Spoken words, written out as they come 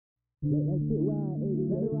Let that shit ride, 80,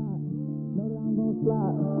 let it ride. Know that I'm gon'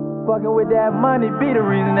 slide. Fucking with that money be the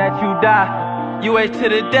reason that you die. You wait to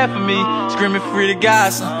the death of me, screaming free to God.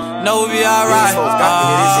 Know we be alright.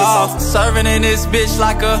 Serving in this bitch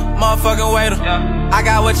like a motherfucking waiter. I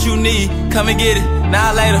got what you need, come and get it,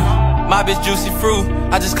 now later. My bitch juicy fruit,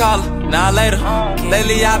 I just call her, now later.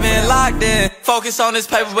 Lately I've been locked in, focus on this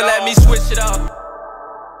paper, but let me switch it up.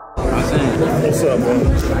 What's up, bro?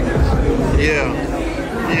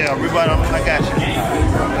 Yeah, everybody, I got you.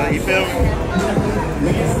 You feel me?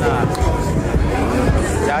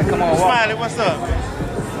 Y'all come on, Smiley, what's up?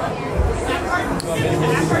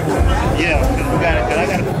 Yeah, cause we got it, cause I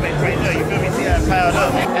got a space right there, you feel me? See how it piled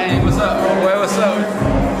up. Hey, what's up, bro? Boy, what's up?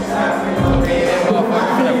 Yeah,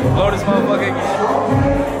 motherfucker, blow this motherfucker again.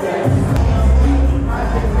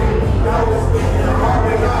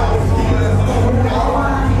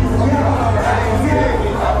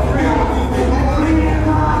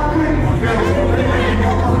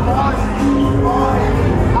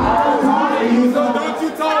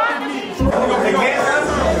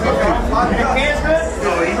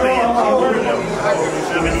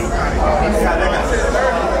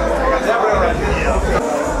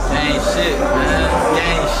 Gang shit, man.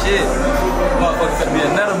 Gang shit. Motherfucker could be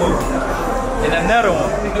another movie. And another one.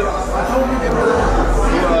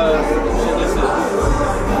 Shit, this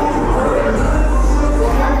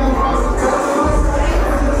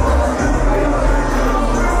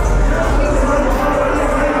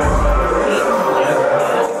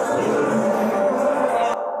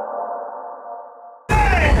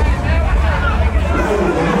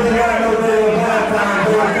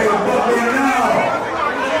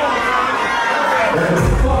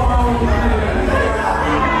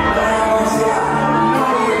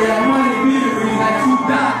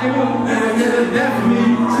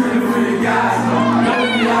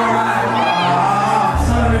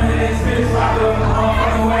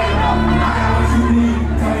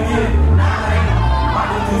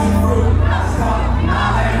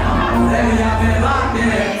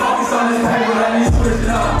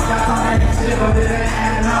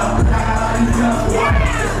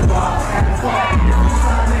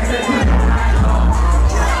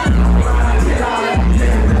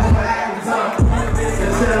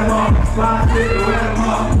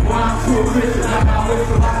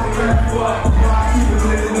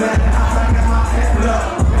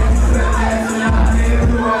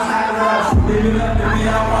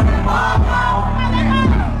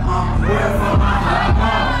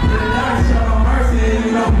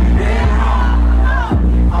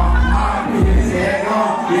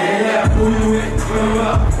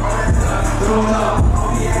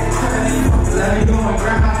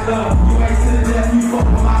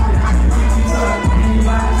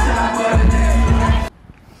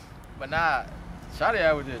But nah, Shawty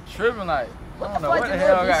I was just tripping like, I don't know what the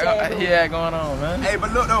hell he had going on, man. Hey,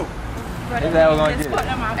 but look though.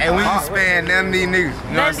 Hey, we ain't sparing none of these niggas.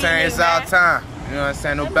 You know what I'm saying? It's our time. You know what I'm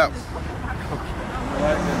saying? No belts.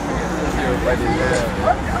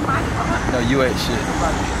 No, you ain't shit.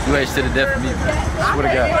 You ain't shit to death for me, man. Swear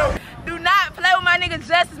to God. Do not play with my nigga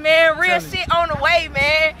Justice, man. Real shit on the way,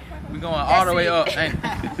 man. We going all the way up. That's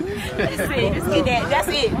it. Let's get that. That's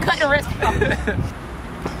it. Cut the rest off.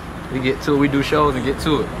 We get to it. We do shows and get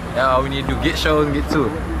to it. That's all we need to do. Get shows and get to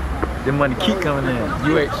it. The money keep coming in.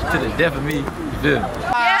 You ain't to the death of me. You feel me?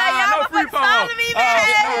 Yeah, y'all no follow me,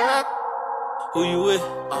 man. Who you with?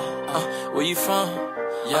 Where you from?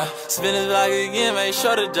 Yeah, spin it back again, make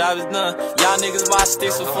sure the job is done. Y'all niggas buy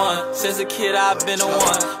sticks for fun. Since a kid, I've been the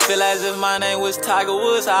one. Feel as if my name was Tiger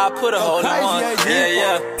Woods, I put a hole in one.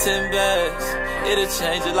 Yeah, 10 bags, it'll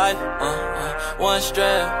change your life. One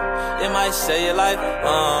strap, it might save your life.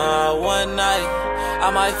 One night,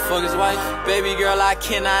 I might fuck his wife. Baby girl, I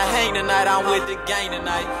cannot hang tonight. I'm with the gang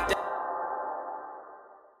tonight.